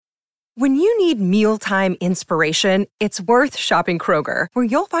When you need mealtime inspiration, it's worth shopping Kroger, where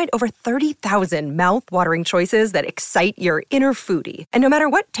you'll find over 30,000 mouth-watering choices that excite your inner foodie. And no matter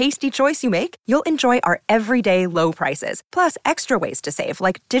what tasty choice you make, you'll enjoy our everyday low prices, plus extra ways to save,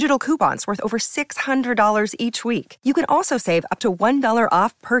 like digital coupons worth over $600 each week. You can also save up to $1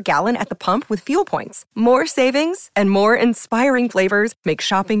 off per gallon at the pump with fuel points. More savings and more inspiring flavors make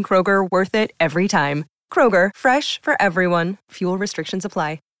shopping Kroger worth it every time. Kroger, fresh for everyone. Fuel restrictions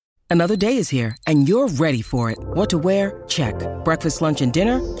apply. Another day is here, and you're ready for it. What to wear? Check. Breakfast, lunch, and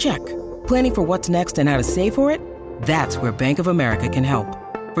dinner? Check. Planning for what's next and how to save for it? That's where Bank of America can help.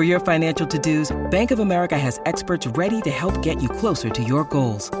 For your financial to-dos, Bank of America has experts ready to help get you closer to your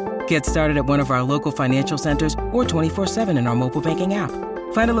goals. Get started at one of our local financial centers or 24/7 in our mobile banking app.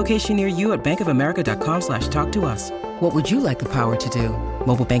 Find a location near you at bankofamerica.com/talktous. What would you like the power to do?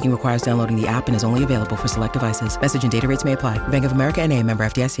 Mobile banking requires downloading the app and is only available for select devices. Message and data rates may apply. Bank of America N.A., member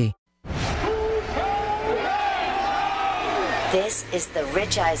FDIC. This is the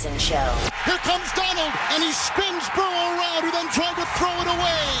Rich Eisen Show. Here comes Donald, and he spins Burrow around, who then tried to throw it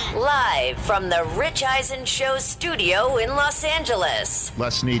away. Live from the Rich Eisen Show studio in Los Angeles.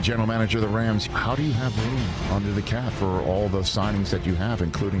 Les Snead, general manager of the Rams. How do you have room under the cap for all the signings that you have,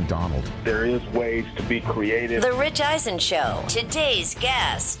 including Donald? There is ways to be creative. The Rich Eisen Show. Today's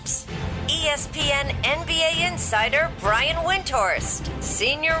guests: ESPN NBA insider Brian Windhorst,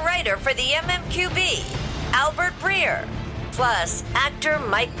 senior writer for the MMQB, Albert Breer, plus actor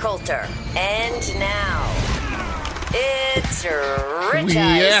Mike Coulter. And now, it's Rich Eisen.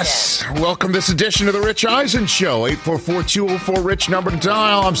 Yes, welcome this edition of the Rich Eisen Show. 844-204-RICH, number to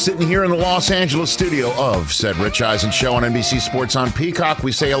dial. I'm sitting here in the Los Angeles studio of said Rich Eisen Show on NBC Sports on Peacock.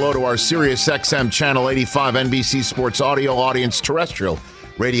 We say hello to our Sirius XM Channel 85 NBC Sports audio audience, terrestrial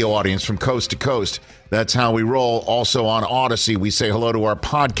radio audience from coast to coast. That's how we roll. Also on Odyssey, we say hello to our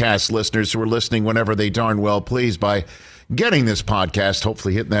podcast listeners who are listening whenever they darn well please by getting this podcast,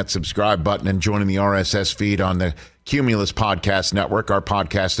 hopefully hitting that subscribe button and joining the RSS feed on the Cumulus Podcast Network. Our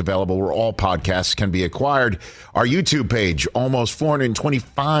podcast available where all podcasts can be acquired. Our YouTube page, almost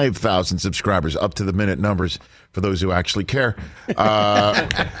 425,000 subscribers, up to the minute numbers for those who actually care.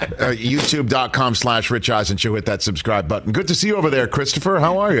 YouTube.com/Rich Eisen Show. Hit that subscribe button. Good to see you over there, Christopher.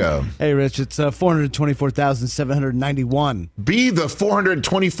 How are you? Hey, Rich. It's 424,791. Be the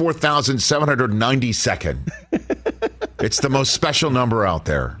 424,792nd. It's the most special number out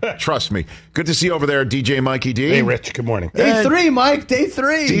there. Trust me. Good to see you over there, DJ Mikey D. Hey, Rich. Good morning. Day 3, Mike. Day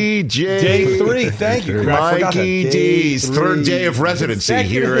 3. DJ. Day 3. Thank you. Mikey D's third day of residency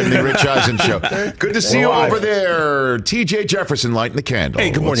here in the Rich Eisen Show. Good to see you over there, TJ Jefferson, lighting the candle. Hey,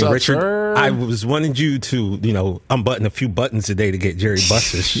 good morning, up, Richard. sir? I was wanting you to, unbutton a few buttons today to get Jerry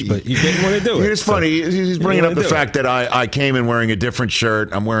Bussish, but you didn't want to do it. It's funny. He's bringing up the fact that I came in wearing a different shirt.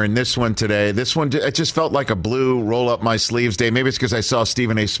 I'm wearing this one today. This one, it just felt like a blue roll up my sleeves day. Maybe it's because I saw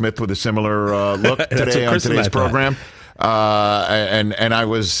Stephen A. Smith with a similar look today on today's program.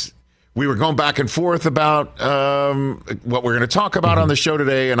 We were going back and forth about what we're going to talk about on the show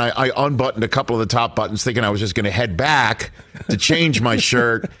today, and I unbuttoned a couple of the top buttons thinking I was just going to head back to change my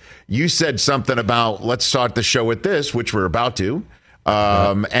shirt. You said something about let's start the show with this, which we're about to,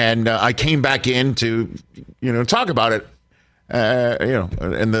 and I came back in to talk about it.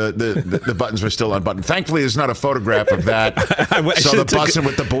 And the buttons were still unbuttoned. Thankfully, there's not a photograph of that, so the bussin'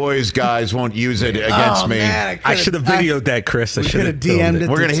 with the boys guys won't use it against me. Man, I should have videoed that, Chris. I should have DM'd it.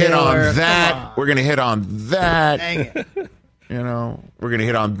 We're going to hit on that. We're going to hit on that. Dang it. We're going to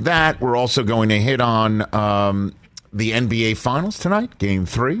hit on that. We're also going to hit on the NBA Finals tonight, Game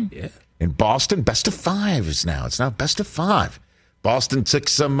 3 in Boston. Best of 5 now. It's now best of 5. Boston took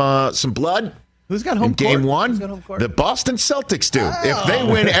some blood. Who's got home Game court? 1, the Boston Celtics do. If they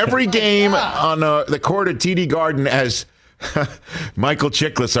win every game on the court at TD Garden, as Michael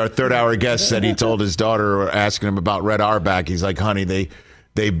Chiklis, our third-hour guest, said he told his daughter, asking him about Red Auerbach, he's like, honey, they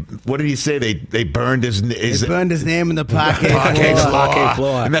what did he say? They burned his name in the parquet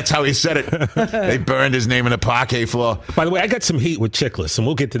floor. And that's how he said it. They burned his name in the parquet floor. By the way, I got some heat with Chiklis, and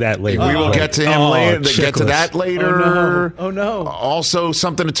we'll get to that later. We will get to him later. Chiklis. Get to that later. Oh, no. Also,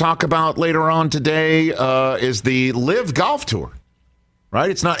 something to talk about later on today is the Live Golf Tour.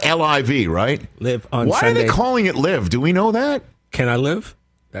 Right? It's not LIV, right? Live on Why Sunday. are they calling it Live? Do we know that? Can I live?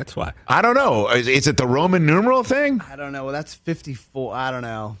 That's why. I don't know. Is it the Roman numeral thing? I don't know. Well, that's 54. I don't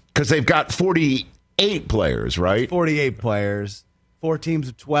know. Because they've got 48 players, right? 48 players. 4 teams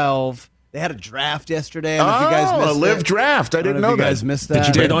of 12. They had a draft yesterday. I don't know if you guys missed a Live draft. I didn't know if you that. guys missed that.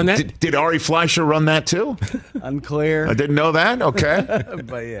 Did you bid on that? Did Ari Fleischer run that too? Unclear. I didn't know that. Okay.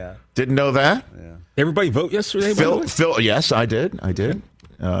 But yeah. Didn't know that. Yeah. Everybody vote yesterday? Phil, yes, I did.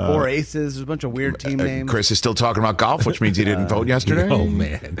 Four aces. There's a bunch of weird team names. Chris is still talking about golf, which means he didn't vote yesterday. Oh,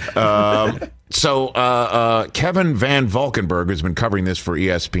 man. So Kevin Van Valkenburg has been covering this for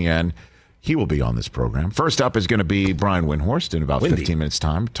ESPN. He will be on this program. First up is going to be Brian Windhorst in about 15 minutes'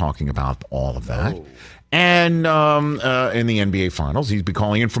 time, talking about all of that. Oh. And in the NBA Finals, he's been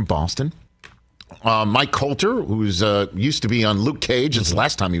calling in from Boston. Mike Coulter, who's used to be on Luke Cage. It's the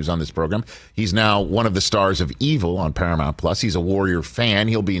last time he was on this program. He's now one of the stars of Evil on Paramount Plus. He's a Warrior fan.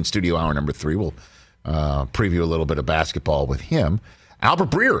 He'll be in studio hour number 3. We'll preview a little bit of basketball with him.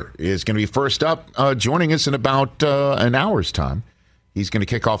 Albert Breer is going to be first up, joining us in about an hour's time. He's going to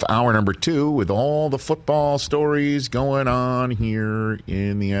kick off hour number 2 with all the football stories going on here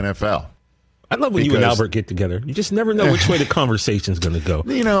in the NFL. I love when you and Albert get together. You just never know which way the conversation's going to go.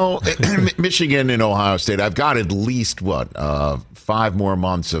 You know, Michigan and Ohio State, I've got at least, 5 more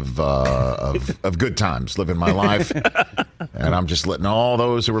months of good times living my life. And I'm just letting all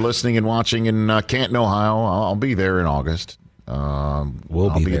those who are listening and watching in Canton, Ohio, I'll be there in August.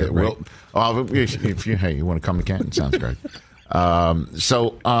 We'll be there. Right? If you want to come to Canton, sounds great.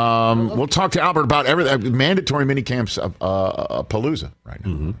 We'll talk to Albert about everything. Mandatory minicamps Palooza right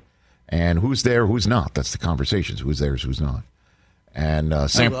now. Mm-hmm. And who's there, who's not. That's the conversations. Who's there, who's not. And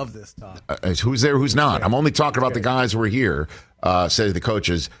Sam, I love this talk. Who's there, who's not. I'm only talking about the guys who are here, says the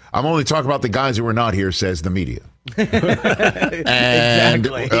coaches. I'm only talking about the guys who are not here, says the media. And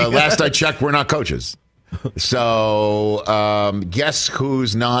exactly. Last I checked, we're not coaches. So guess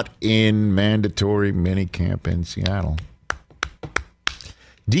who's not in mandatory minicamp in Seattle?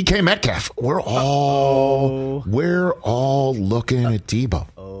 DK Metcalf. We're all looking at Debo.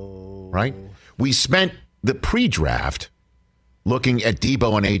 Right? We spent the pre-draft looking at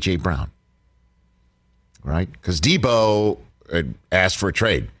Debo and A.J. Brown. Right? Because Debo asked for a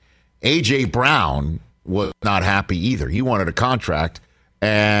trade. A.J. Brown was not happy either. He wanted a contract,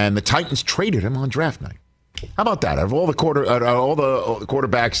 and the Titans traded him on draft night. How about that? Out of all the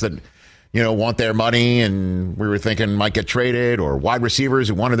quarterbacks that want their money and we were thinking might get traded, or wide receivers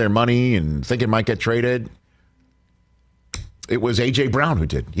who wanted their money and thinking might get traded, it was A.J. Brown who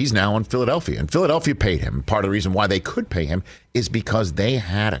did. He's now in Philadelphia, and Philadelphia paid him. Part of the reason why they could pay him is because they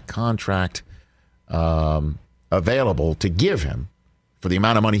had a contract available to give him for the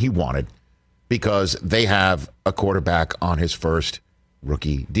amount of money he wanted, because they have a quarterback on his first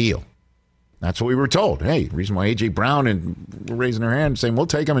rookie deal. That's what we were told. Hey, reason why A.J. Brown and were raising their hand saying, we'll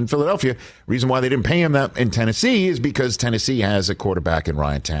take him in Philadelphia. Reason why they didn't pay him that in Tennessee is because Tennessee has a quarterback in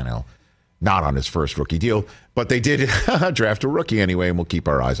Ryan Tannehill, not on his first rookie deal. But they did draft a rookie anyway, and we'll keep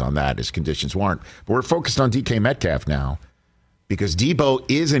our eyes on that as conditions warrant. But we're focused on DK Metcalf now because Debo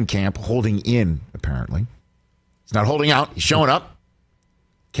is in camp holding in, apparently. He's not holding out. He's showing up.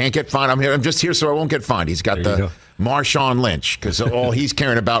 Can't get fined. I'm just here so I won't get fined. He's got the Marshawn Lynch, because all he's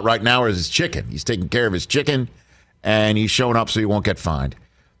caring about right now is his chicken. He's taking care of his chicken, and he's showing up so he won't get fined.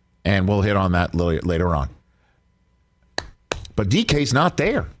 And we'll hit on that later on. But DK's not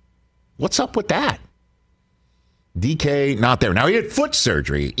there. What's up with that? DK not there. Now, he had foot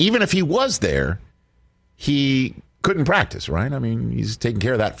surgery. Even if he was there, he couldn't practice, right? I mean, he's taking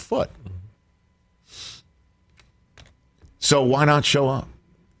care of that foot. So why not show up?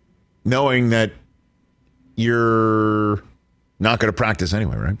 Knowing that you're not going to practice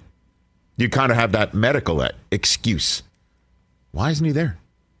anyway, right? You kind of have that medical excuse. Why isn't he there?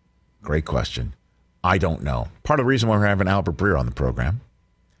 Great question. I don't know. Part of the reason why we're having Albert Breer on the program.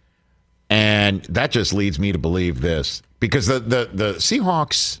 And that just leads me to believe this. Because the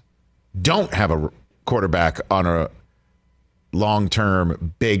Seahawks don't have a quarterback on a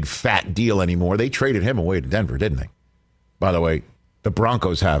long-term, big, fat deal anymore. They traded him away to Denver, didn't they? By the way, the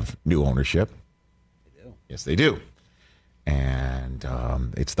Broncos have new ownership. They do. Yes, they do. And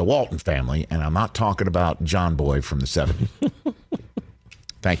it's the Walton family, and I'm not talking about John Boy from the 70s.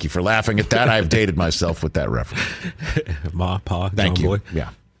 Thank you for laughing at that. I've dated myself with that reference. Ma, Pa, Thank John you. Boy.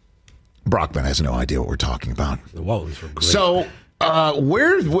 Yeah. Brockman has no idea what we're talking about. The Waltons were great. So,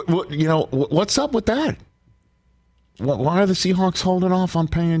 what's up with that? Why are the Seahawks holding off on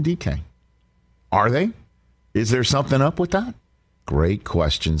paying DK? Are they? Is there something up with that? Great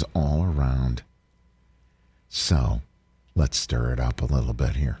questions all around. So, let's stir it up a little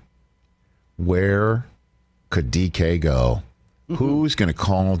bit here. Where could DK go? Mm-hmm. Who's going to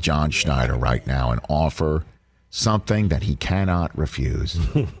call John Schneider right now and offer something that he cannot refuse?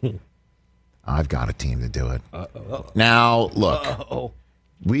 I've got a team to do it. Now, look,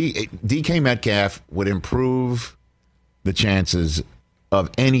 DK Metcalf would improve the chances of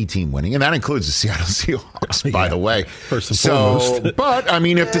any team winning, and that includes the Seattle Seahawks, by the way. First and foremost. But, I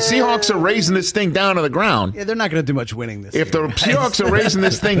mean, if the Seahawks are raising this thing down to the ground. Yeah, they're not going to do much winning this year. If the Seahawks are raising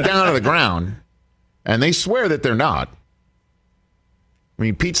this thing down to the ground, and they swear that they're not. I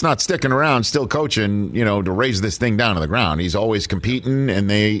mean, Pete's not sticking around, still coaching, to raise this thing down to the ground. He's always competing, and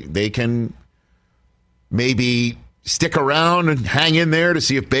they can maybe stick around and hang in there to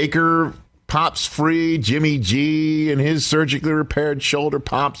see if Baker pops free, Jimmy G and his surgically repaired shoulder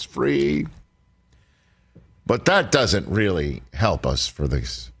pops free. But that doesn't really help us for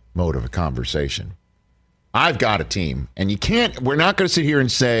this mode of a conversation. I've got a team, and we're not going to sit here and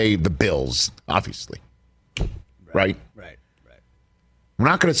say the Bills, obviously. Right? Right. We're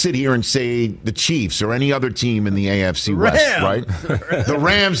not going to sit here and say the Chiefs or any other team in the AFC West, right? The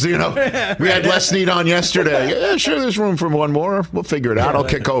Rams, we had Les Snead on yesterday. Yeah, sure, there's room for one more. We'll figure it out. I'll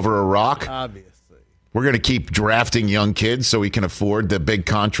kick over a rock. Obviously. We're going to keep drafting young kids so we can afford the big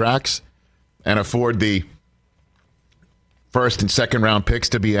contracts and afford the first and second round picks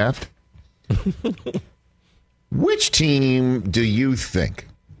to be effed. Which team do you think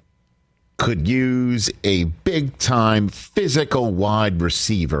could use a big-time physical wide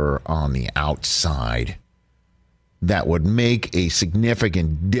receiver on the outside that would make a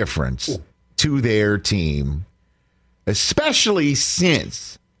significant difference to their team, especially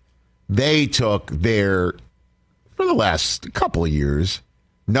since they took for the last couple of years,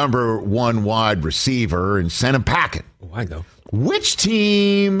 number one wide receiver and sent him packing? Oh, I know. Which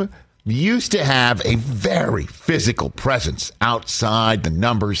team used to have a very physical presence outside the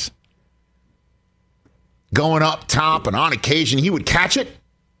numbers? Going up top, and on occasion, he would catch it.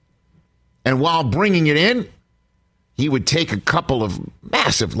 And while bringing it in, he would take a couple of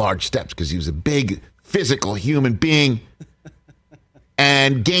massive, large steps because he was a big, physical human being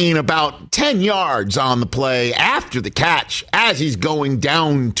and gain about 10 yards on the play after the catch as he's going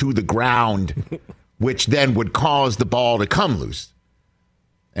down to the ground, which then would cause the ball to come loose.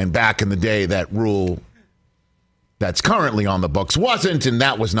 And back in the day, that rule that's currently on the books wasn't, and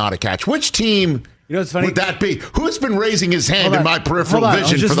that was not a catch. Which team... what's funny? Would that be? Who's been raising his hand in my peripheral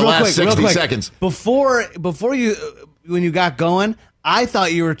vision for the last 60 seconds? Before when you got going, I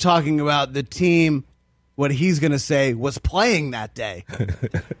thought you were talking about the team, what he's going to say, was playing that day.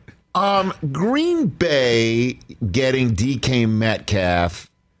 Green Bay getting DK Metcalf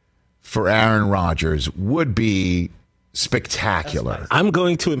for Aaron Rodgers would be spectacular. I'm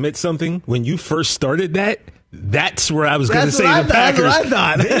going to admit something. When you first started that's where I was going to say the Packers. That's what I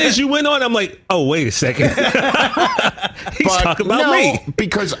thought. Then as you went on, I'm like, oh, wait a second. He's talking about me.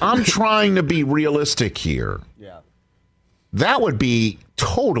 Because I'm trying to be realistic here. Yeah. That would be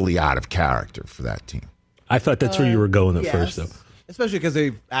totally out of character for that team. I thought that's where you were going at first, though. Especially because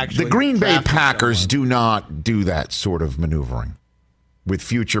they actually... The Green Bay Packers do not do that sort of maneuvering with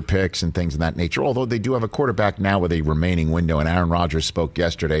future picks and things of that nature, although they do have a quarterback now with a remaining window, and Aaron Rodgers spoke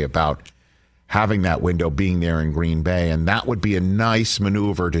yesterday about having that window being there in Green Bay, and that would be a nice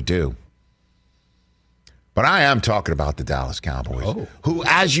maneuver to do. But I am talking about the Dallas Cowboys, who,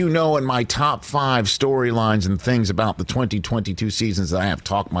 as you know, in my top 5 storylines and things about the 2022 seasons that I have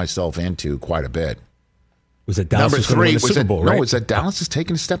talked myself into quite a bit. Was it Dallas Number 3 was Super Bowl, right? No, it's that Dallas is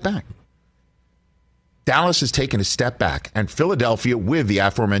taking a step back. Dallas is taking a step back, and Philadelphia, with the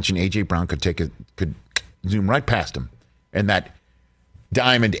aforementioned A.J. Brown, could zoom right past him, and that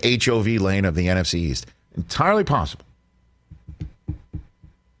diamond HOV lane of the NFC East. Entirely possible.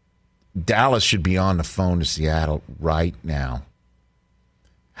 Dallas should be on the phone to Seattle right now.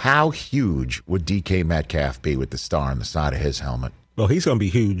 How huge would DK Metcalf be with the star on the side of his helmet? Well, he's going to be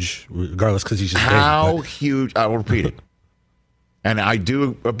huge regardless because he's just How big, huge? I will repeat it. And I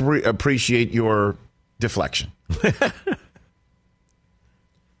do appreciate your deflection.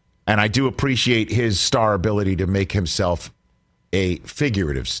 And I do appreciate his star ability to make himself a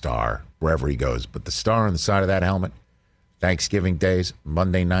figurative star wherever he goes. But the star on the side of that helmet, Thanksgiving days,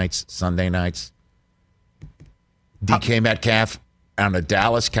 Monday nights, Sunday nights, DK Metcalf on the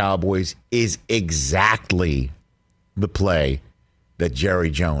Dallas Cowboys is exactly the play that Jerry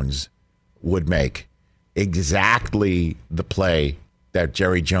Jones would make. Exactly the play that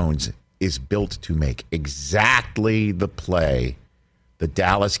Jerry Jones is built to make. Exactly the play the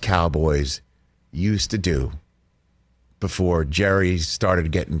Dallas Cowboys used to do before Jerry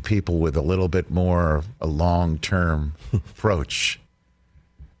started getting people with a little bit more of a long-term approach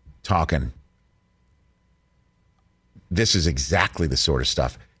talking. This is exactly the sort of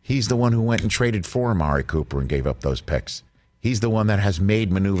stuff. He's the one who went and traded for Amari Cooper and gave up those picks. He's the one that has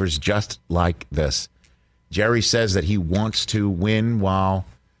made maneuvers just like this. Jerry says that he wants to win while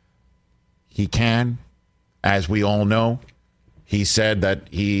he can. As we all know, He said that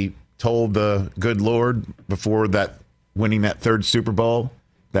he told the good Lord before that winning that third Super Bowl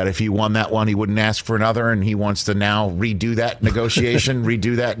that if he won that one, he wouldn't ask for another, and he wants to now redo that negotiation,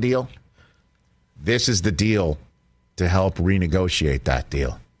 redo that deal. This is the deal to help renegotiate that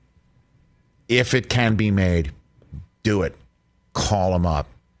deal. If it can be made, do it. Call him up.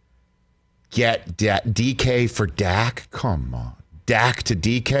 Get DK for Dak. Come on. Dak to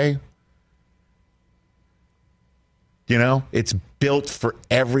DK. You know, it's built for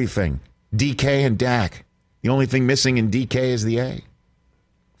everything. DK and Dak. The only thing missing in DK is the A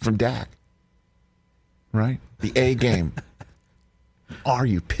from Dak. Right? The A game. Are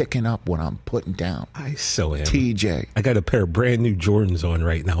you picking up what I'm putting down? I so am. TJ. I got a pair of brand new Jordans on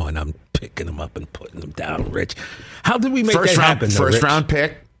right now, and I'm picking them up and putting them down, Rich. How did we make that happen, though, First Rich? round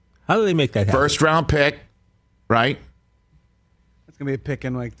pick. How did they make that happen? First round pick, right? It's going to be a pick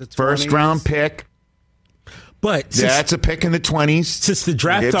in like the 20s. First round pick. But that's a pick in the 20s. Since the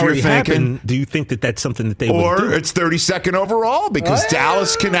draft already happened, do you think that that's something that they would do? Or it's 32nd overall because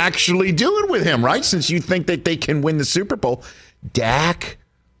Dallas can actually do it with him, right? Since you think that they can win the Super Bowl. Dak.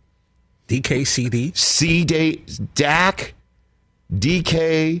 DK, CD. Dak,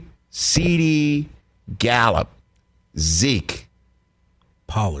 DK, CD, Gallup, Zeke.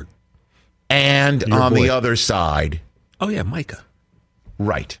 Pollard. And Your on boy. the other side. Oh, yeah, Micah.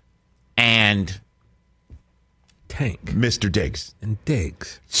 Right. And Tank. Mr. Diggs. And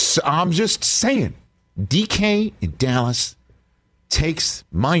Diggs. So I'm just saying, DK in Dallas takes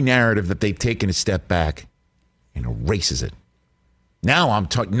my narrative that they've taken a step back and erases it. Now I'm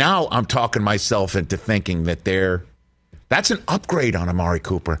talking myself into thinking that that's an upgrade on Amari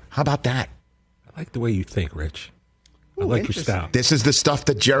Cooper. How about that? I like the way you think, Rich. I Ooh, like your style. This is the stuff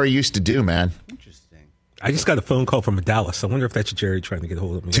that Jerry used to do, man. Interesting. I just got a phone call from Dallas. I wonder if that's Jerry trying to get a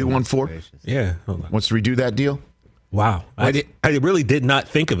hold of me. 214? Yeah, hold on. Wants to redo that deal? Wow. I really did not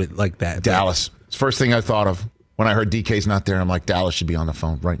think of it like that. Dallas. It's the first thing I thought of when I heard DK's not there. I'm like, Dallas should be on the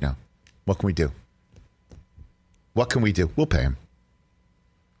phone right now. What can we do? What can we do? We'll pay him.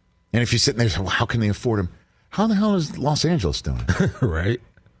 And if you're sitting there, well, how can they afford him? How the hell is Los Angeles doing? Right.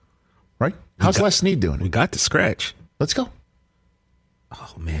 Right? How's Les Snead doing? We got the scratch. Let's go.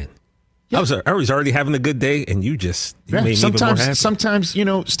 Oh, man. Yeah. I was already having a good day, and you made me even more happy. Sometimes,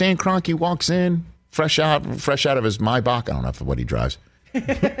 Stan Kroenke walks in, fresh out of his Maybach. I don't know what he drives.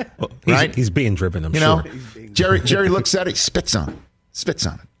 Well, right? He's being driven, I'm sure. Jerry looks at it, spits on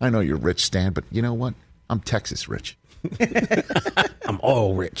it. I know you're rich, Stan, but you know what? I'm Texas rich. I'm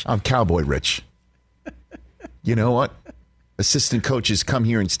all rich. I'm Cowboy rich. You know what? Assistant coaches come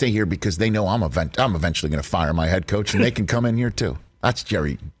here and stay here because they know I'm eventually going to fire my head coach, and they can come in here too. That's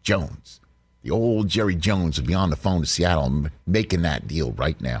Jerry Jones. The old Jerry Jones would be on the phone to Seattle and making that deal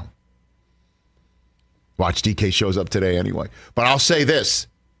right now. Watch, DK shows up today anyway. But I'll say this.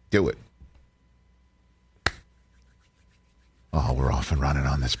 Do it. Oh, we're off and running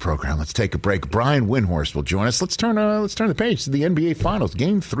on this program. Let's take a break. Brian Windhorst will join us. Let's turn the page to the NBA Finals.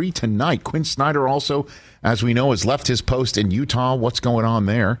 Game 3 tonight. Quinn Snyder also, as we know, has left his post in Utah. What's going on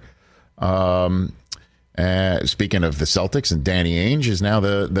there? Speaking of the Celtics, and Danny Ainge is now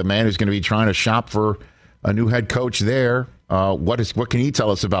the man who's going to be trying to shop for a new head coach there. What can he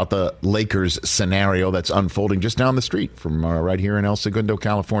tell us about the Lakers scenario that's unfolding just down the street from right here in El Segundo,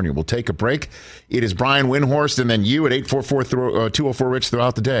 California? We'll take a break. It is Brian Windhorst and then you at 844-204-RICH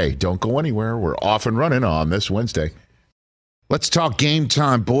throughout the day. Don't go anywhere. We're off and running on this Wednesday. Let's talk Game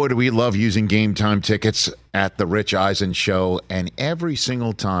Time. Boy, do we love using Game Time tickets at the Rich Eisen Show. And every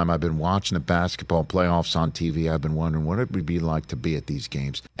single time I've been watching the basketball playoffs on TV, I've been wondering what it would be like to be at these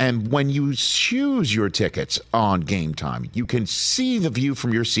games. And when you choose your tickets on Game Time, you can see the view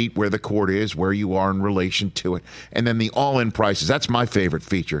from your seat where the court is, where you are in relation to it. And then the all-in prices. That's my favorite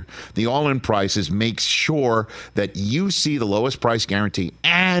feature. The all-in prices makes sure that you see the lowest price guarantee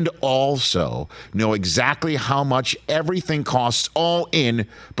and also know exactly how much everything costs all in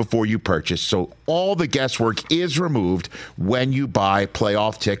before you purchase. So all the guesswork is removed when you buy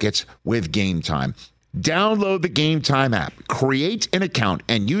playoff tickets with Game Time. Download the Game Time app, create an account,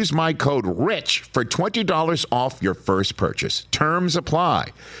 and use my code RICH for $20 off your first purchase. Terms apply.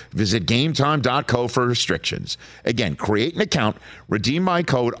 Visit GameTime.co for restrictions. Again, create an account, redeem my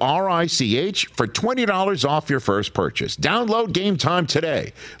code RICH for $20 off your first purchase. Download Game Time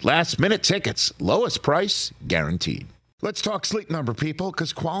today. Last minute tickets, lowest price guaranteed. Let's talk Sleep Number, people,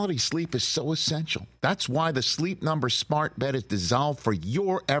 because quality sleep is so essential. That's why the Sleep Number Smart Bed is designed for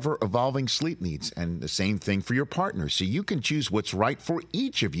your ever-evolving sleep needs, and the same thing for your partner, so you can choose what's right for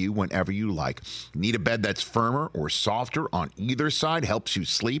each of you whenever you like. Need a bed that's firmer or softer on either side, helps you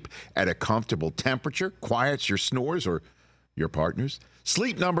sleep at a comfortable temperature, quiets your snores, or your partner's?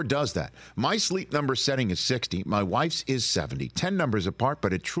 Sleep Number does that. My Sleep Number setting is 60. My wife's is 70. 10 numbers apart,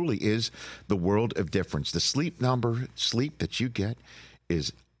 but it truly is the world of difference. The Sleep Number sleep that you get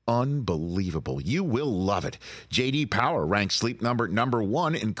is unbelievable. You will love it. J.D. Power ranks Sleep Number number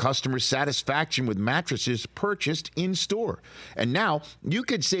 1 in customer satisfaction with mattresses purchased in store. And now you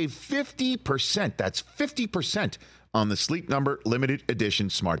could save 50%. That's 50% on the Sleep Number limited edition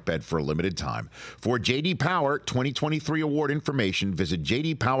smart bed for a limited time. For J.D. Power 2023 award information, visit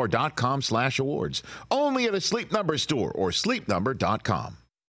jdpower.com/awards. Only at a Sleep Number store or sleepnumber.com.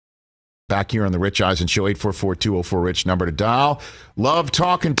 Back here on the Rich Eisen Show, 844-204-RICH, number to dial. Love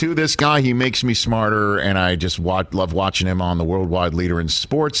talking to this guy. He makes me smarter, and I just love watching him on the worldwide leader in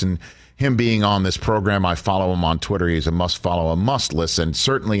sports. And him being on this program, I follow him on Twitter. He's a must-follow, a must-listen,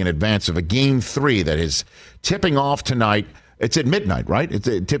 certainly in advance of a Game 3 that is tipping off tonight. It's at midnight, right?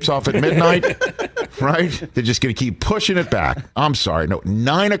 It tips off at midnight, right? They're just going to keep pushing it back. I'm sorry. No,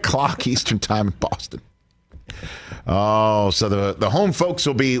 9 o'clock Eastern time in Boston. Oh, so the home folks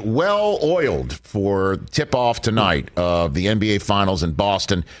will be well-oiled for tip-off tonight of the NBA Finals in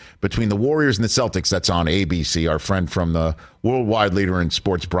Boston between the Warriors and the Celtics. That's on ABC. Our friend from the worldwide leader in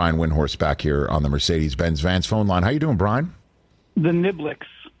sports, Brian Windhorst, back here on the Mercedes-Benz Vans phone line. How you doing, Brian? The Niblets.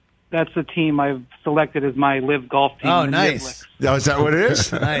 That's the team I've selected as my live golf team. Oh, nice. Oh, is that what it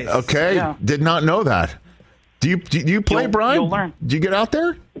is? Nice. Okay. Yeah. Did not know that. Do you play, Brian? You'll learn. Do you get out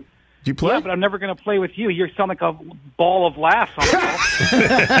there? Do you play? Yeah, but I'm never going to play with you. You sound like a ball of laughs on the ball.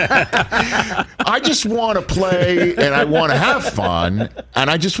 I just want to play, and I want to have fun, and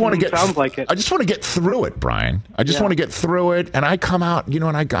I just want to get. Sounds like it. I just want to get through it, Brian. I just want to get through it, and I come out,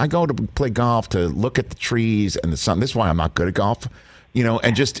 and I go to play golf to look at the trees and the sun. This is why I'm not good at golf,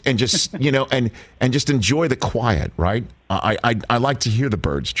 and just and just enjoy the quiet, right? I like to hear the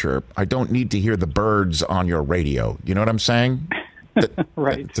birds chirp. I don't need to hear the birds on your radio. You know what I'm saying?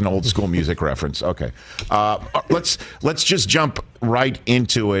 Right. It's an old school music reference. Okay. Let's just jump right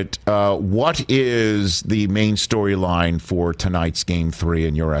into it. What is the main storyline for tonight's Game 3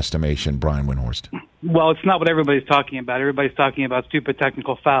 in your estimation, Brian Windhorst? Well, it's not what everybody's talking about. Everybody's talking about stupid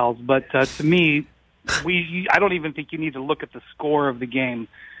technical fouls. But to me, I don't even think you need to look at the score of the game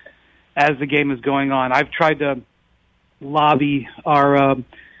as the game is going on. I've tried to lobby our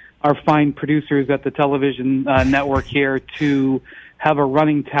fine producers at the television network here to have a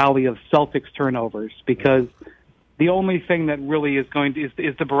running tally of Celtics turnovers, because the only thing that really is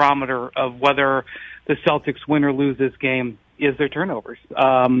is the barometer of whether the Celtics win or lose this game is their turnovers.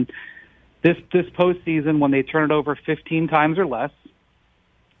 This postseason, when they turn it over 15 times or less,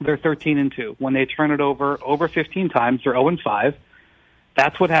 they're 13-2. When they turn it over 15 times, they're 0-5.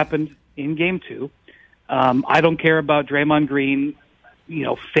 That's what happened in Game 2. I don't care about Draymond Green,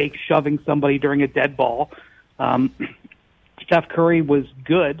 fake shoving somebody during a dead ball. Steph Curry was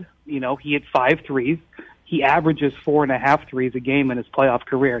good. He hit 5 threes. He averages 4.5 threes a game in his playoff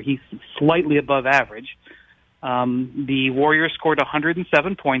career. He's slightly above average. The Warriors scored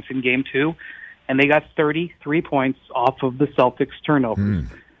 107 points in Game 2, and they got 33 points off of the Celtics turnovers,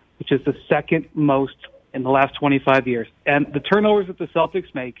 which is the second most in the last 25 years. And the turnovers that the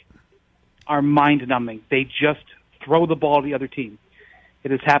Celtics make are mind-numbing. They just throw the ball to the other team. It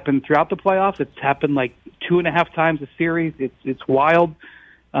has happened throughout the playoffs. It's happened like 2.5 times a series. It's wild.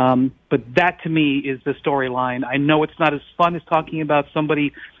 But that, to me, is the storyline. I know it's not as fun as talking about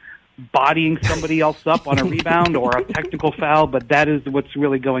somebody bodying somebody else up on a rebound or a technical foul, but that is what's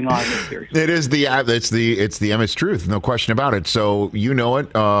really going on in this series. It is it's the honest truth, no question about it. So you know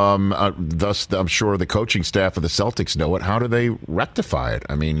it. Thus, I'm sure the coaching staff of the Celtics know it. How do they rectify it?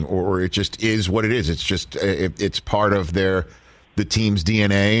 I mean, or it just is what it is. It's just it's part of the team's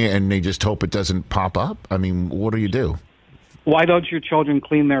DNA, and they just hope it doesn't pop up. I mean, what do you do? Why don't your children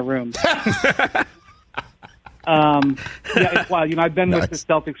clean their rooms? It's wild. I've been with the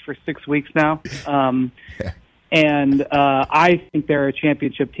Celtics for 6 weeks now, and I think they're a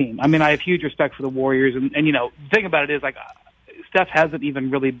championship team. I mean, I have huge respect for the Warriors, and the thing about it is, like, Steph hasn't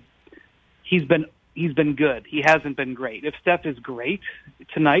even really. He's been good. He hasn't been great. If Steph is great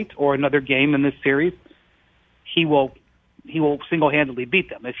tonight or another game in this series, he will single-handedly beat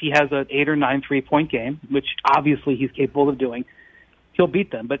them. If he has an 8 or 9 3-point game, which obviously he's capable of doing, he'll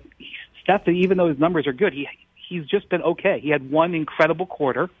beat them. But Steph, even though his numbers are good, he's just been okay. He had one incredible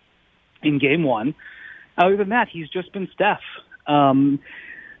quarter in Game 1. Other than that, he's just been Steph. The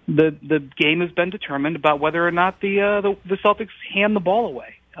game has been determined about whether or not the Celtics hand the ball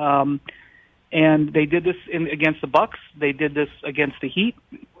away. And they did this against the Bucks. They did this against the Heat.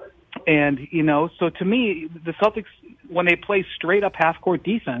 And, so to me, the Celtics, when they play straight-up half-court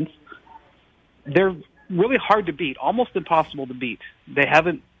defense, they're really hard to beat, almost impossible to beat. They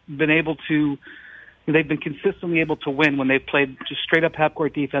haven't been able to. They've been consistently able to win when they've played just straight up half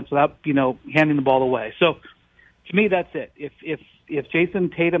court defense without handing the ball away. So to me, that's it. If Jason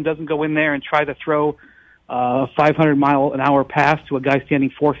Tatum doesn't go in there and try to throw a 500-mile-an-hour pass to a guy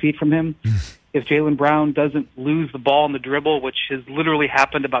standing 4 feet from him, if Jaylen Brown doesn't lose the ball in the dribble, which has literally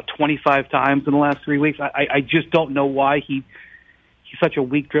happened about 25 times in the last 3 weeks, I just don't know why he's such a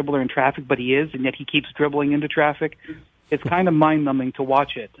weak dribbler in traffic, but he is, and yet he keeps dribbling into traffic. It's kind of mind-numbing to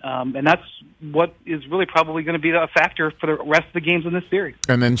watch it. And that's what is really probably going to be a factor for the rest of the games in this series.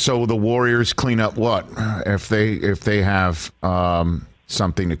 And then so the Warriors clean up what? If they have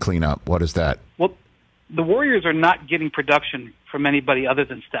something to clean up, what is that? Well, the Warriors are not getting production from anybody other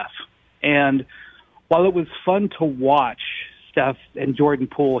than Steph. And while it was fun to watch Steph and Jordan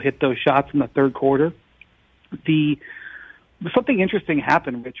Poole hit those shots in the third quarter, something interesting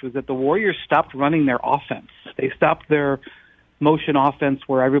happened, Rich, was that the Warriors stopped running their offense. They stopped their motion offense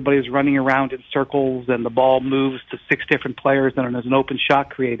where everybody's running around in circles and the ball moves to 6 different players and there's an open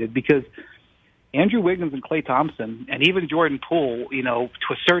shot created, because Andrew Wiggins and Klay Thompson and even Jordan Poole, to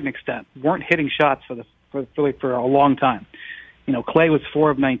a certain extent, weren't hitting shots for a long time. Klay was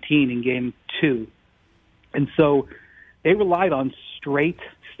 4 of 19 in game 2. And so they relied on straight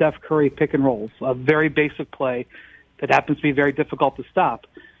Steph Curry pick and rolls, a very basic play that happens to be very difficult to stop.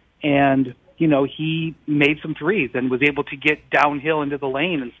 And, he made some threes and was able to get downhill into the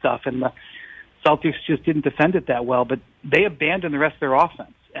lane and stuff. And the Celtics just didn't defend it that well, but they abandoned the rest of their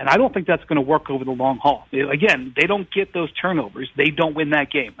offense. And I don't think that's going to work over the long haul. Again, they don't get those turnovers. They don't win that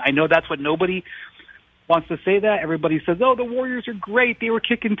game. I know that's what nobody wants to say that. Everybody says, oh, the Warriors are great. They were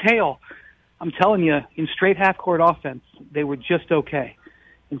kicking tail. I'm telling you, in straight half-court offense, they were just okay.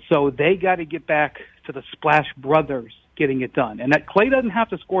 And so they got to get back to the Splash Brothers getting it done. And that Klay doesn't have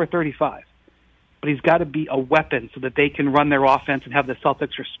to score 35, but he's got to be a weapon so that they can run their offense and have the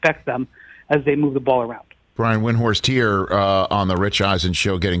Celtics respect them as they move the ball around. Brian Windhorst here on the Rich Eisen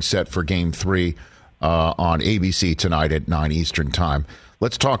Show, getting set for Game 3 on ABC tonight at 9 Eastern Time.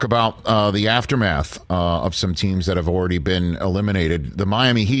 Let's talk about the aftermath of some teams that have already been eliminated. The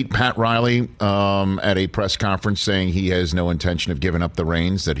Miami Heat, Pat Riley, at a press conference saying he has no intention of giving up the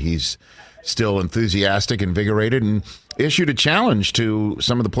reins, that he's still enthusiastic, invigorated, and issued a challenge to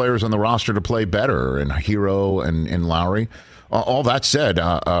some of the players on the roster to play better, and Hero and Lowry. All that said,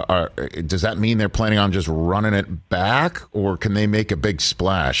 does that mean they're planning on just running it back, or can they make a big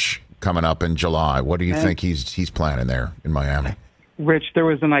splash coming up in July? What do you think he's planning there in Miami? Rich, there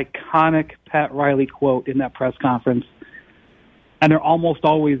was an iconic Pat Riley quote in that press conference, and there almost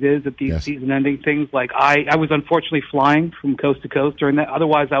always is at these season-ending things. Like I was unfortunately flying from coast to coast during that.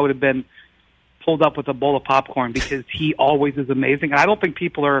 Otherwise, I would have been pulled up with a bowl of popcorn, because he always is amazing. And I don't think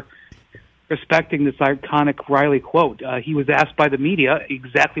people are respecting this iconic Riley quote. He was asked by the media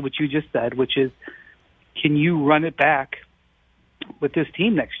exactly what you just said, which is, can you run it back with this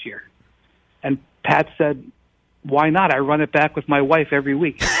team next year? And Pat said, why not? I run it back with my wife every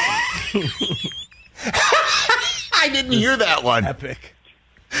week. I didn't hear that one. Epic.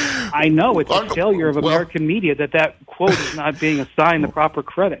 I know. It's a failure of American media that quote is not being assigned the proper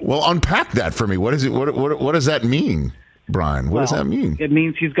credit. Well, unpack that for me. What is it? What does that mean, Brian? What does that mean? It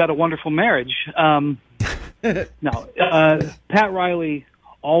means he's got a wonderful marriage. No. Pat Riley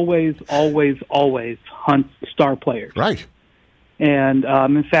always hunts star players. Right. And,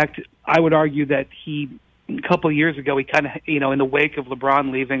 in fact, I would argue that a couple of years ago, he kind of, in the wake of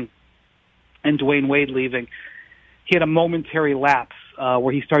LeBron leaving and Dwayne Wade leaving, he had a momentary lapse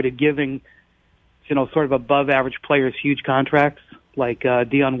where he started giving, sort of above-average players huge contracts, like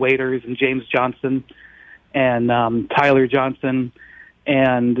Dion Waiters and James Johnson and Tyler Johnson,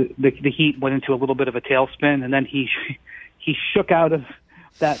 and the Heat went into a little bit of a tailspin, and then he shook out of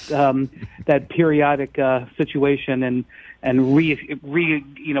that periodic situation and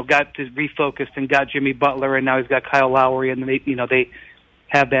got to refocused and got Jimmy Butler, and now he's got Kyle Lowry, and they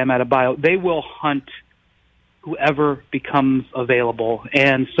have Bam Adebayo. They will hunt whoever becomes available.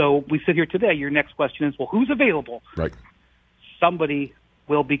 And so we sit here today. Your next question is, well, who's available? Right. Somebody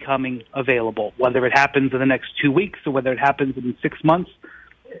will be coming available, whether it happens in the next 2 weeks or whether it happens in 6 months.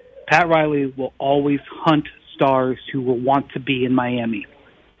 Pat Riley will always hunt stars who will want to be in Miami.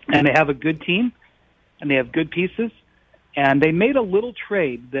 And they have a good team, and they have good pieces. And they made a little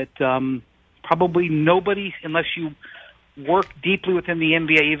trade that probably nobody, unless you work deeply within the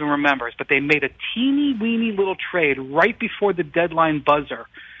NBA, even remembers. But they made a teeny-weeny little trade right before the deadline buzzer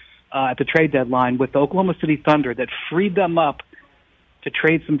at the trade deadline with the Oklahoma City Thunder that freed them up to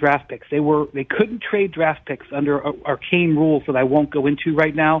trade some draft picks. They couldn't trade draft picks under arcane rules that I won't go into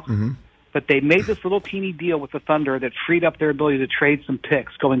right now. Mm-hmm. but they made this little teeny deal with the Thunder that freed up their ability to trade some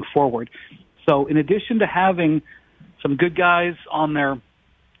picks going forward. So in addition to having some good guys on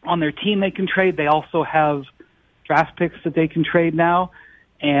their team they can trade, they also have draft picks that they can trade now.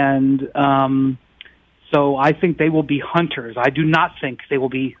 And so I think they will be hunters. I do not think they will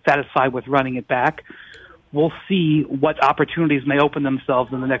be satisfied with running it back. We'll see what opportunities may open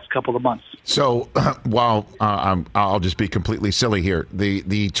themselves in the next couple of months. So while I'll just be completely silly here,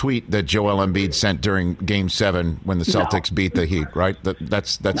 the tweet that Joel Embiid sent during Game 7 when the Celtics beat the Heat, right?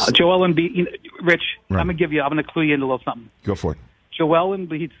 That's no, Joel Embiid. Rich, right. I'm going to clue you into a little something. Go for it. Joel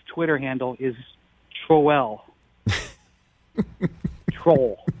Embiid's Twitter handle is Troel.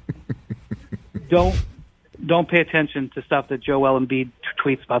 Troll. Don't pay attention to stuff that Joel Embiid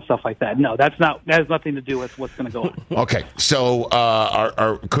tweets about stuff like that. No, that has nothing to do with what's going to go on. Okay,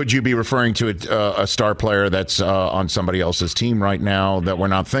 so could you be referring to a star player that's on somebody else's team right now that we're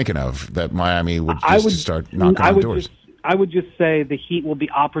not thinking of, that Miami would start knocking on doors? I would just say the Heat will be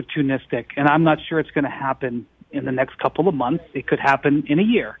opportunistic, and I'm not sure it's going to happen in the next couple of months. It could happen in a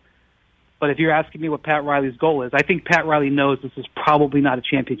year. But if you're asking me what Pat Riley's goal is, I think Pat Riley knows this is probably not a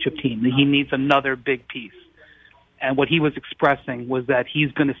championship team. He needs another big piece. And what he was expressing was that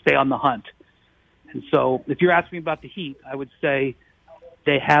he's going to stay on the hunt. And so if you're asking me about the Heat, I would say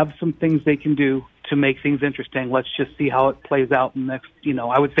they have some things they can do to make things interesting. Let's just see how it plays out in the next,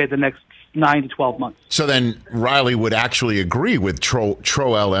 I would say the next 9 to 12 months. So then Riley would actually agree with Troel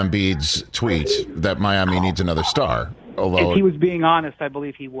Embiid's tweet that Miami needs another star. Although if he was being honest, I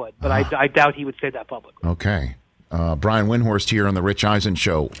believe he would. But I doubt he would say that publicly. Okay. Brian Windhorst here on the Rich Eisen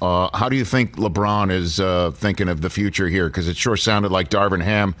Show. How do you think LeBron is thinking of the future here? Because it sure sounded like Darvin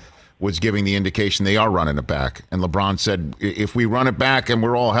Ham was giving the indication they are running it back. And LeBron said, if we run it back and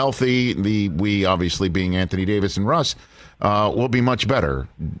we're all healthy, we obviously being Anthony Davis and Russ, will be much better.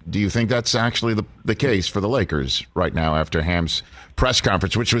 Do you think that's actually the case for the Lakers right now after Ham's press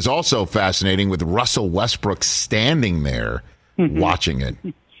conference, which was also fascinating with Russell Westbrook standing there watching it?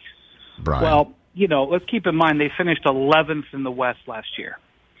 Brian. Well, let's keep in mind they finished 11th in the West last year.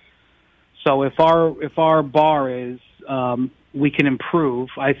 So if our bar is we can improve,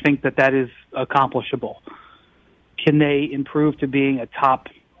 I think that is accomplishable. Can they improve to being a top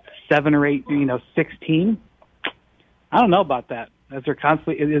 7 or 8, 16? I don't know about that. As they're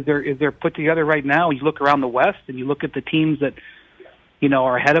constantly is they're put together right now. You look around the West and you look at the teams that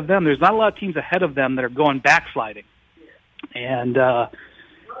are ahead of them. There's not a lot of teams ahead of them that are going backsliding, and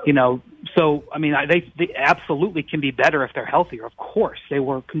so I mean they absolutely can be better if they're healthier. Of course, they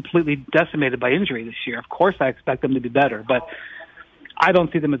were completely decimated by injury this year. Of course, I expect them to be better, but I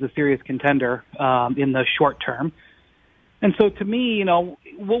don't see them as a serious contender in the short term. And so to me,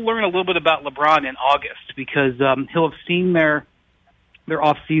 we'll learn a little bit about LeBron in August because he'll have seen their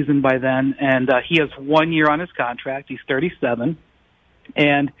off season by then, and he has 1 year on his contract. He's 37,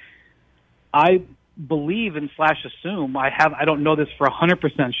 and I believe and / assume I don't know this for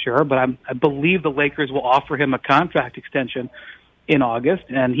 100% sure, but I believe the Lakers will offer him a contract extension in August,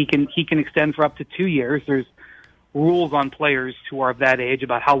 and he can extend for up to 2 years. There's rules on players who are of that age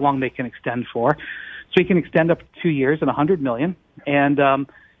about how long they can extend for. So he can extend up to 2 years and $100 million, and the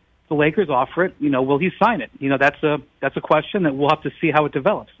Lakers offer it. Will he sign it? That's a question that we'll have to see how it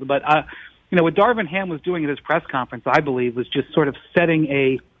develops. But what Darvin Ham was doing at his press conference, I believe, was just sort of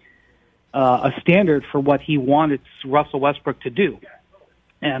setting a standard for what he wanted Russell Westbrook to do.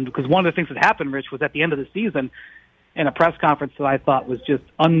 And because one of the things that happened, Rich, was at the end of the season in a press conference that I thought was just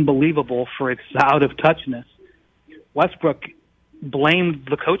unbelievable for its out-of-touchness. Westbrook blamed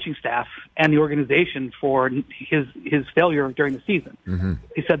the coaching staff and the organization for his failure during the season. Mm-hmm.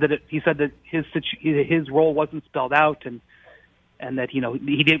 He said that his role wasn't spelled out and that he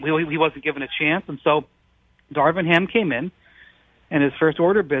wasn't given a chance. And so Darvin Ham came in, and his first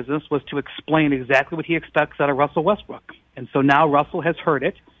order of business was to explain exactly what he expects out of Russell Westbrook. And so now Russell has heard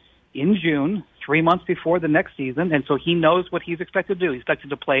it in June, 3 months before the next season, and so he knows what he's expected to do. He's expected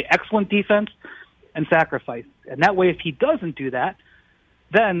to play excellent defense and sacrifice. And that way, if he doesn't do that,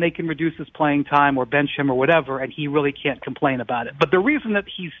 then they can reduce his playing time or bench him or whatever, and he really can't complain about it. But the reason that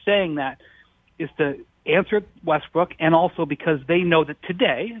he's saying that is to answer Westbrook, and also because they know that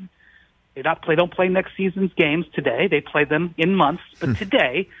today, they don't play next season's games today. They play them in months. But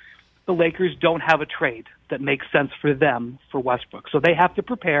today, the Lakers don't have a trade that makes sense for them for Westbrook. So they have to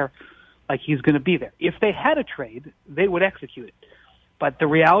prepare like he's going to be there. If they had a trade, they would execute it. But the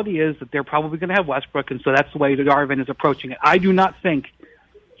reality is that they're probably going to have Westbrook, and so that's the way Darvin is approaching it. I do not think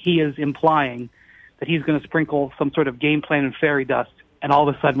he is implying that he's going to sprinkle some sort of game plan and fairy dust, and all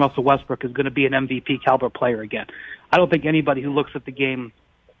of a sudden Russell Westbrook is going to be an MVP caliber player again. I don't think anybody who looks at the game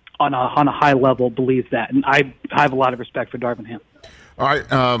on a high level believes that, and I have a lot of respect for Darvin Ham. All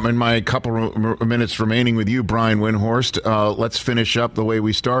right, in my couple minutes remaining with you, Brian Windhorst, let's finish up the way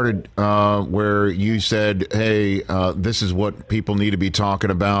we started, where you said, hey, this is what people need to be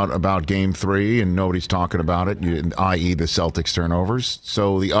talking about Game 3, and nobody's talking about it, i.e. the Celtics turnovers.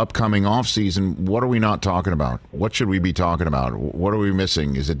 So the upcoming offseason, what are we not talking about? What should we be talking about? What are we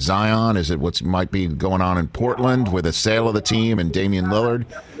missing? Is it Zion? Is it what might be going on in Portland with a sale of the team and Damian Lillard?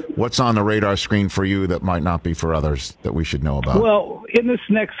 What's on the radar screen for you that might not be for others that we should know about? Well, in this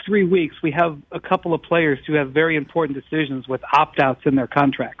next 3 weeks, we have a couple of players who have very important decisions with opt-outs in their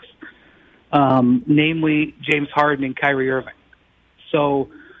contracts, namely James Harden and Kyrie Irving. So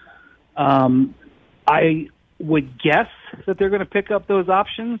I would guess that they're going to pick up those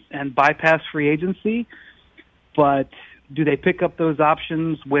options and bypass free agency, but do they pick up those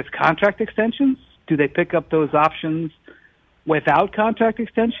options with contract extensions? Do they pick up those options without contract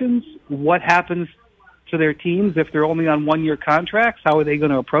extensions? What happens to their teams if they're only on one-year contracts? How are they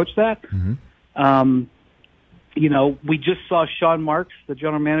going to approach that? Mm-hmm. We just saw Sean Marks, the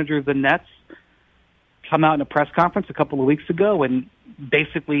general manager of the Nets, come out in a press conference a couple of weeks ago and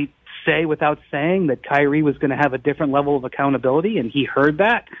basically say without saying that Kyrie was going to have a different level of accountability, and he heard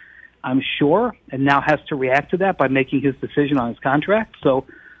that, I'm sure, and now has to react to that by making his decision on his contract. So,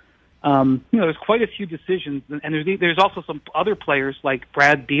 there's quite a few decisions, and there's also some other players like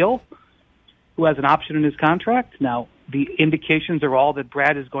Brad Beal, who has an option in his contract. Now, the indications are all that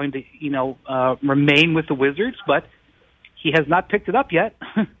Brad is going to, remain with the Wizards, but he has not picked it up yet.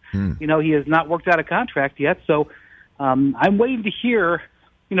 He has not worked out a contract yet. So I'm waiting to hear,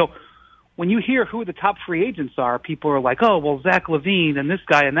 when you hear who the top free agents are, people are like, oh, well, Zach LaVine and this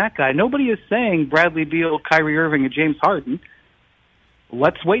guy and that guy. Nobody is saying Bradley Beal, Kyrie Irving, and James Harden.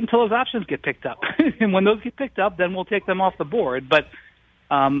 Let's wait until those options get picked up. And when those get picked up, then we'll take them off the board. But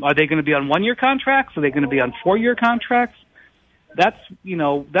are they going to be on one-year contracts? Are they going to be on 4-year contracts? That's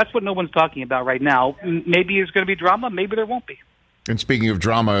what no one's talking about right now. Maybe there's going to be drama. Maybe there won't be. And speaking of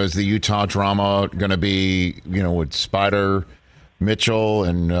drama, is the Utah drama going to be, with Spider, Mitchell,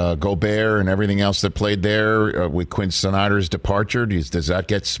 and Gobert and everything else that played there with Quinn Snyder's departure? Does that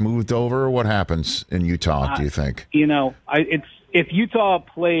get smoothed over? What happens in Utah, do you think? If Utah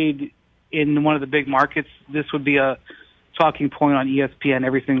played in one of the big markets, this would be a talking point on ESPN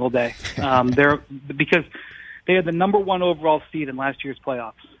every single day. Because they had the number 1 overall seed in last year's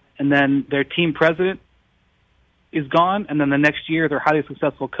playoffs, and then their team president is gone, and then the next year their highly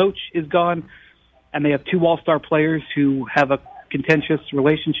successful coach is gone, and they have 2 all-star players who have a contentious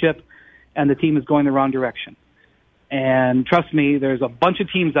relationship, and the team is going the wrong direction. And trust me, there's a bunch of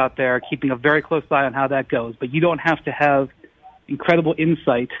teams out there keeping a very close eye on how that goes, but you don't have to have incredible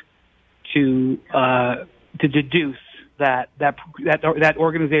insight to deduce that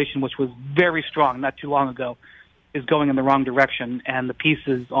organization, which was very strong not too long ago, is going in the wrong direction, and the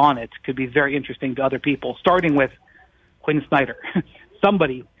pieces on it could be very interesting to other people, starting with Quinn Snyder.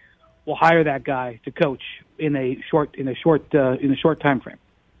 Somebody will hire that guy to coach in a short time frame.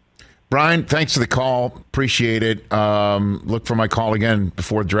 Brian, thanks for the call. Appreciate it. Look for my call again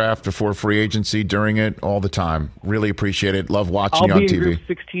before draft, before free agency, during it, all the time. Really appreciate it. Love watching you on TV. I'll be in Group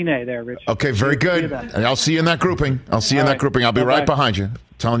 16A there, Rich. Okay, very good. I'll see you in that grouping. I'll be right behind you,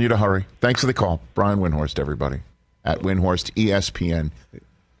 telling you to hurry. Thanks for the call. Brian Windhorst, everybody. At Windhorst ESPN.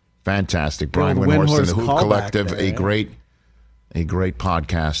 Fantastic. Brian Windhorst and the Hoop Collective, there, a great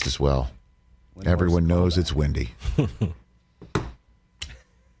podcast as well. Everyone knows it's windy.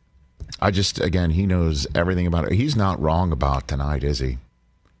 He knows everything about it. He's not wrong about tonight, is he?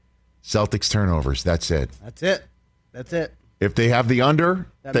 Celtics turnovers, that's it. That's it. If they have the under,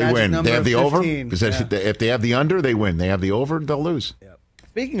 they win. They have the 15, over. If they have the under, they win. They have the over, they'll lose. Yep.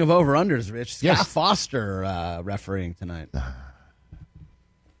 Speaking of over-unders, Rich, Scott Foster refereeing tonight.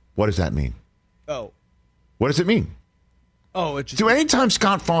 What does that mean? Oh. What does it mean? Oh, it's just... So anytime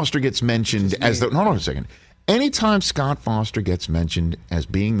Scott Foster gets mentioned as the... Hold on a second. Anytime Scott Foster gets mentioned as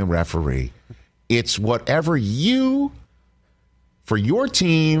being the referee, it's whatever you, for your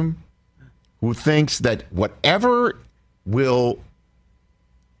team, who thinks that whatever will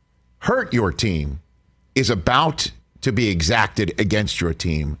hurt your team is about to be exacted against your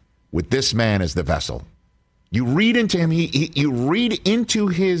team with this man as the vessel. You read into him, you read into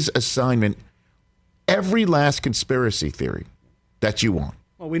his assignment every last conspiracy theory that you want.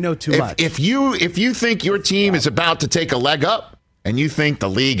 Well, we know too much. If you think your team is about to take a leg up and you think the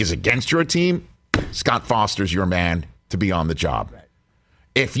league is against your team, Scott Foster's your man to be on the job. Right.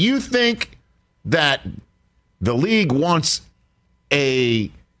 If you think that the league wants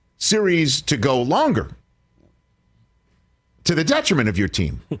a series to go longer to the detriment of your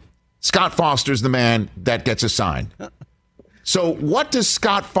team, Scott Foster's the man that gets assigned. So what does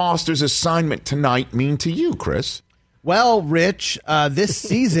Scott Foster's assignment tonight mean to you, Chris? Well, Rich, this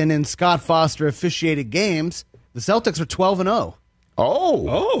season in Scott Foster officiated games, the Celtics are 12-0.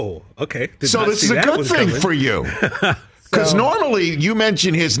 Oh, okay. So this is a good thing for you. Because normally you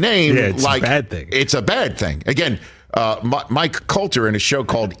mention his name like a bad thing. It's a bad thing. Again, Mike Coulter in a show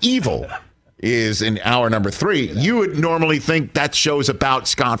called Evil is in hour number 3. You would normally think that show's about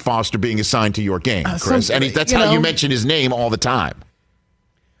Scott Foster being assigned to your game, Chris. And that's how you mention his name all the time.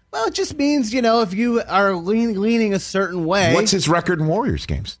 Well, it just means, if you are leaning a certain way. What's his record in Warriors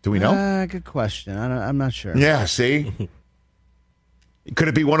games? Do we know? Good question. I'm not sure. Yeah, see? Could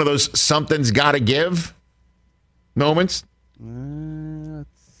it be one of those something's got to give moments? Let's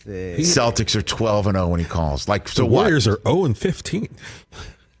see. Celtics are 12-0 when he calls. The Warriors are 0-15.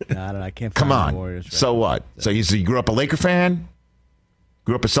 I don't know. I can't find Come on. the Warriors. Right so what? So you grew up a Laker fan?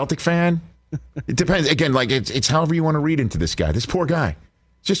 Grew up a Celtic fan? It depends. Again, it's however you want to read into this guy. This poor guy.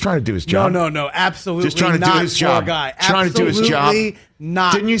 Just trying to do his job. No. Absolutely just trying to do his job. Guy. Trying to do his job.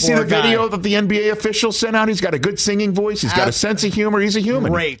 Not. Didn't you see the video that the NBA official sent out? He's got a good singing voice. He's got a sense of humor. He's a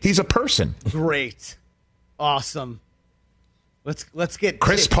human. Great. He's a person. Great. Awesome. Let's get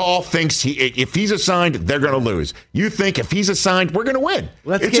Chris Paul thinks if he's assigned, they're going to lose. You think if he's assigned, we're going to win.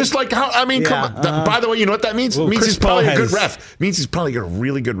 Just like how come on. By the way, you know what that means? It means he's probably a good ref. It means he's probably a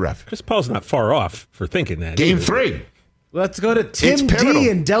really good ref. Chris Paul's not far off for thinking that. Game 3. Let's go to Tim D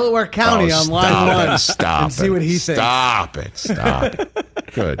in Delaware County on line 1. Stop and see what he thinks. Stop it.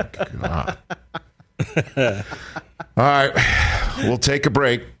 Good God. All right. We'll take a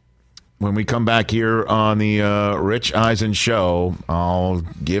break. When we come back here on the Rich Eisen Show, I'll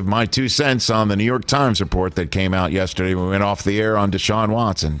give my 2 cents on the New York Times report that came out yesterday. We went off the air on Deshaun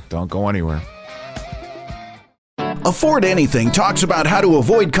Watson. Don't go anywhere. Afford Anything talks about how to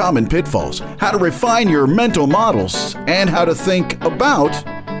avoid common pitfalls, how to refine your mental models, and how to think about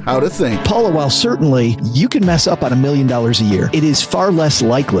how to think. Paula, while certainly you can mess up on $1 million a year, it is far less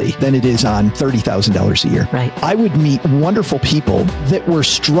likely than it is on $30,000 a year. Right. I would meet wonderful people that were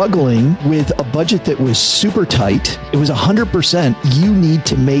struggling with a budget that was super tight. It was 100% you need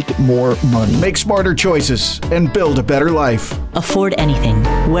to make more money. Make smarter choices and build a better life. Afford Anything,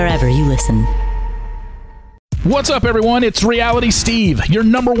 wherever you listen. What's up, everyone? It's Reality Steve, your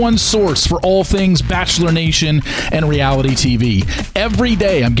number one source for all things Bachelor Nation and reality TV. Every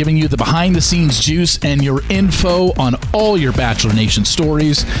day, I'm giving you the behind-the-scenes juice and your info on all your Bachelor Nation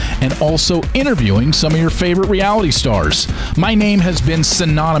stories, and also interviewing some of your favorite reality stars. My name has been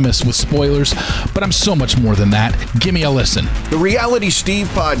synonymous with spoilers, but I'm so much more than that. Give me a listen. The Reality Steve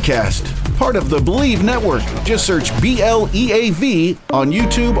Podcast, part of the Believe Network. Just search BLEAV on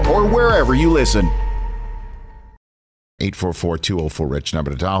YouTube or wherever you listen. 844-204-RICH,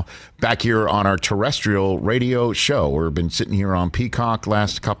 number to dial. Back here on our terrestrial radio show. We've been sitting here on Peacock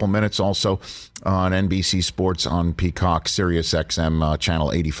last couple minutes, also on NBC Sports on Peacock, Sirius XM,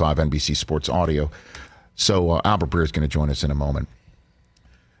 Channel 85, NBC Sports Audio. So Albert Breer is going to join us in a moment.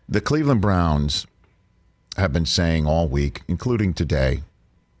 The Cleveland Browns have been saying all week, including today,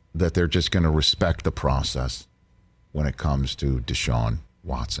 that they're just going to respect the process when it comes to Deshaun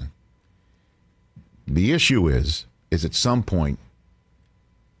Watson. The issue is at some point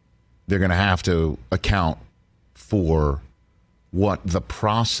they're going to have to account for what the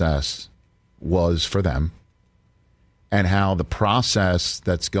process was for them and how the process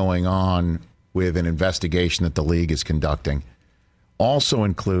that's going on with an investigation that the league is conducting also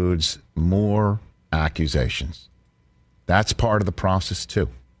includes more accusations. That's part of the process too.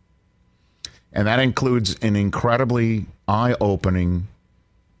 And that includes an incredibly eye-opening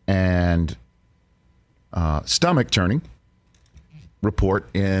and stomach-turning report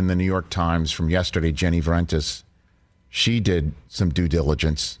in the New York Times from yesterday. Jenny Vrentas, she did some due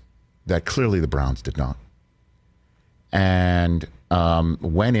diligence that clearly the Browns did not, and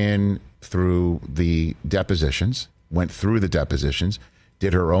went through the depositions,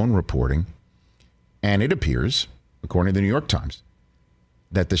 did her own reporting, and it appears, according to the New York Times,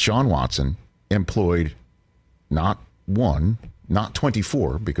 that Deshaun Watson employed not one, not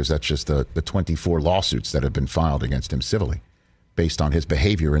 24, because that's just the 24 lawsuits that have been filed against him civilly based on his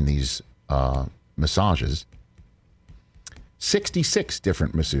behavior in these massages. 66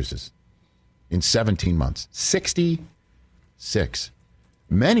 different masseuses in 17 months. 66.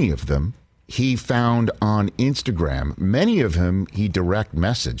 Many of them he found on Instagram. Many of them he direct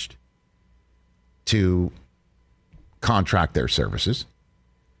messaged to contract their services.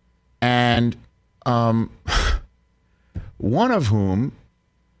 And one of whom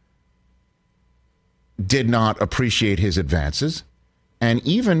did not appreciate his advances and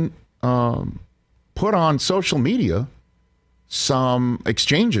even put on social media some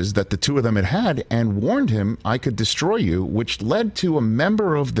exchanges that the two of them had and warned him, I could destroy you, which led to a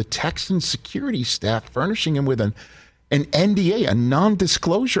member of the Texans security staff furnishing him with an NDA, a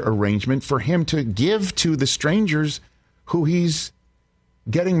non-disclosure arrangement for him to give to the strangers who he's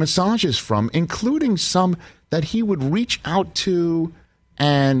getting massages from, including some that he would reach out to.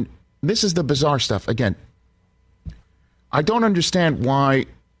 And this is the bizarre stuff. Again, I don't understand why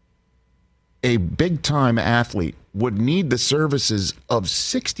a big-time athlete would need the services of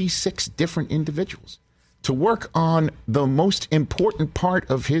 66 different individuals to work on the most important part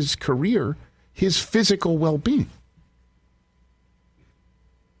of his career, his physical well-being.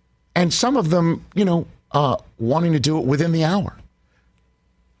 And some of them, wanting to do it within the hour.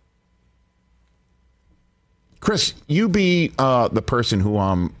 Chris, you be the person who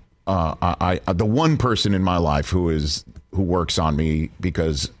the one person in my life who works on me,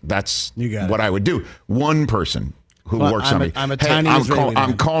 because that's what I would do. One person who works on me. I'm a tiny Israeli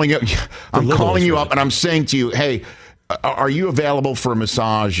man. I'm calling you up and I'm saying to you, hey, are you available for a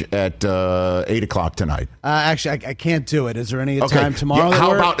massage at 8 o'clock tonight? Actually, I can't do it. Is there any time tomorrow? Yeah,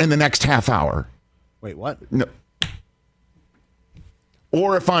 how about in the next half hour? Wait, what? No.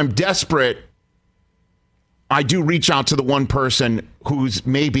 Or if I'm desperate, I do reach out to the one person who's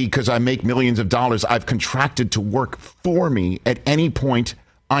maybe, because I make millions of dollars, I've contracted to work for me at any point.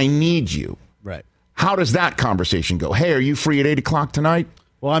 I need you. Right. How does that conversation go? Hey, are you free at 8 o'clock tonight?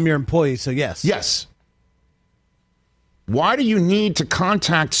 Well, I'm your employee, so yes. Yes. Why do you need to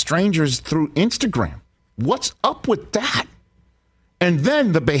contact strangers through Instagram? What's up with that? And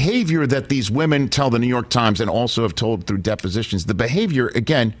then the behavior that these women tell the New York Times and also have told through depositions, the behavior,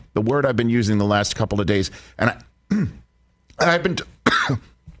 again, the word I've been using the last couple of days, and I've been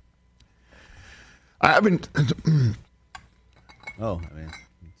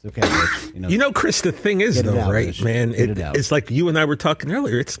it's okay, Chris, the thing is, though, right, Rich, man, it's like you and I were talking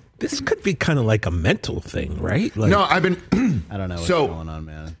earlier. This could be kind of like a mental thing, right? Like, no, I've been I don't know what's going on,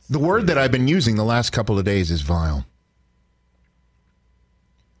 man. The word that I've been using the last couple of days is vile.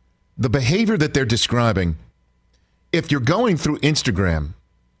 The behavior that they're describing, if you're going through Instagram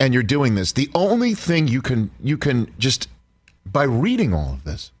and you're doing this, the only thing you can just, by reading all of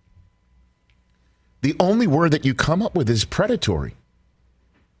this, the only word that you come up with is predatory.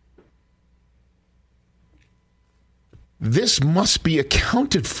 This must be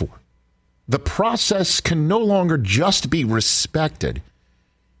accounted for. The process can no longer just be respected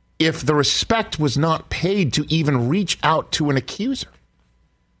if the respect was not paid to even reach out to an accuser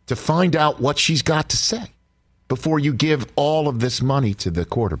to find out what she's got to say before you give all of this money to the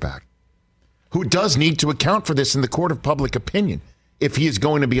quarterback, who does need to account for this in the court of public opinion if he is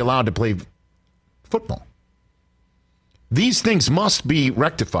going to be allowed to play football. These things must be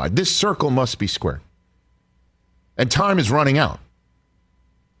rectified. This circle must be squared. And time is running out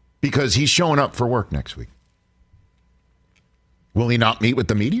because he's showing up for work next week. Will he not meet with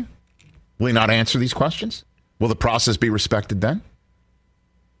the media? Will he not answer these questions? Will the process be respected then?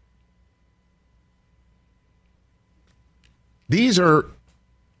 These are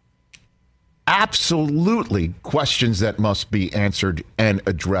absolutely questions that must be answered and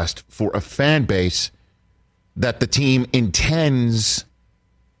addressed for a fan base that the team intends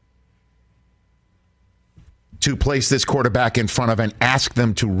to place this quarterback in front of and ask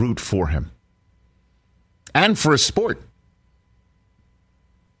them to root for him. And for a sport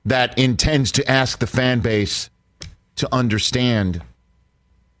that intends to ask the fan base to understand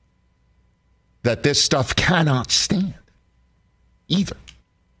that this stuff cannot stand either,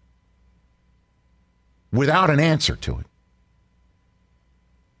 without an answer to it.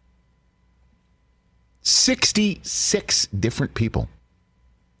 66 different people.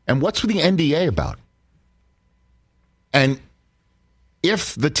 And what's with the NDA about? And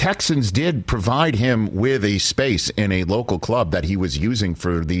if the Texans did provide him with a space in a local club that he was using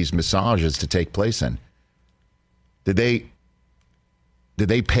for these massages to take place in, did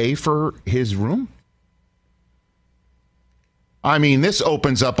they pay for his room? I mean, this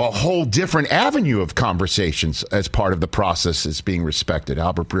opens up a whole different avenue of conversations as part of the process is being respected.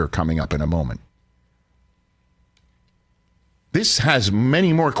 Albert Breer coming up in a moment. This has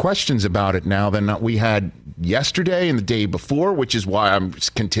many more questions about it now than we had yesterday and the day before, which is why I'm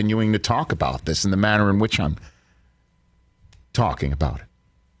continuing to talk about this in the manner in which I'm talking about it.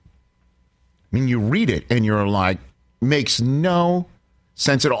 I mean, you read it and you're like, makes no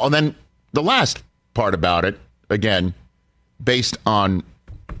sense at all. And then the last part about it, again, based on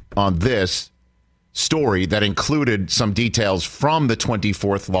this story that included some details from the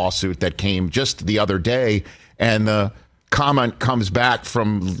 24th lawsuit that came just the other day, and the comment comes back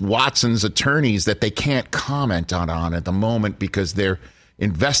from Watson's attorneys that they can't comment on at the moment because their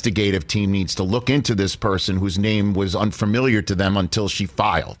investigative team needs to look into this person whose name was unfamiliar to them until she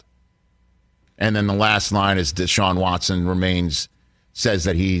filed. And then the last line is Deshaun Watson says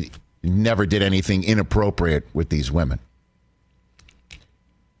that he never did anything inappropriate with these women.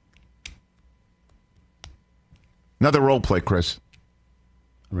 Another role play, Chris.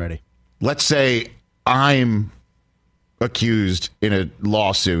 I'm ready. Let's say I'm accused in a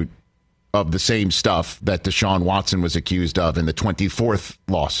lawsuit of the same stuff that Deshaun Watson was accused of in the 24th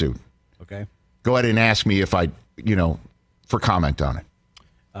lawsuit. Okay. Go ahead and ask me if for comment on it.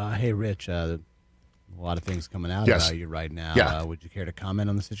 Hey, Rich, a lot of things coming out Yes. about you right now. Yeah. Would you care to comment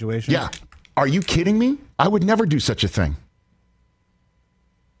on the situation? Yeah. Are you kidding me? I would never do such a thing.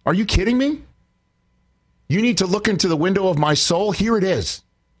 Are you kidding me? You need to look into the window of my soul. Here it is.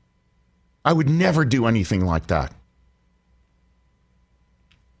 I would never do anything like that.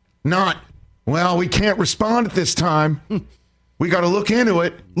 Not, well, we can't respond at this time. We got to look into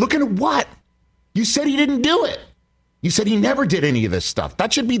it. Look into what? You said he didn't do it. You said he never did any of this stuff.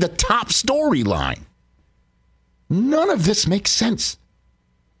 That should be the top storyline. None of this makes sense.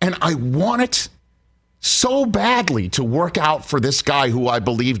 And I want it so badly to work out for this guy who I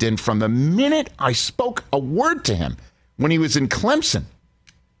believed in from the minute I spoke a word to him when he was in Clemson.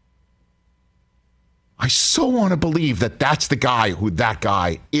 I so want to believe that that's the guy who that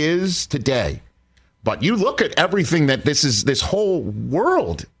guy is today. But you look at everything that this whole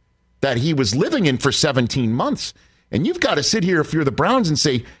world that he was living in for 17 months. And you've got to sit here if you're the Browns and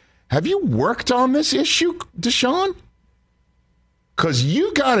say, have you worked on this issue, Deshaun? Because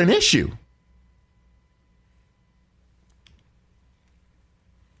you got an issue.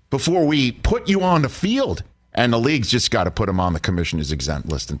 Before we put you on the field. And the league's just got to put him on the commissioner's exempt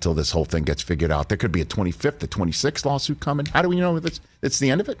list until this whole thing gets figured out. There could be a 25th, a 26th lawsuit coming. How do we know it's the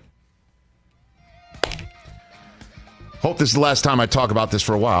end of it? Hope this is the last time I talk about this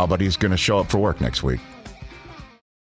for a while, but he's going to show up for work next week.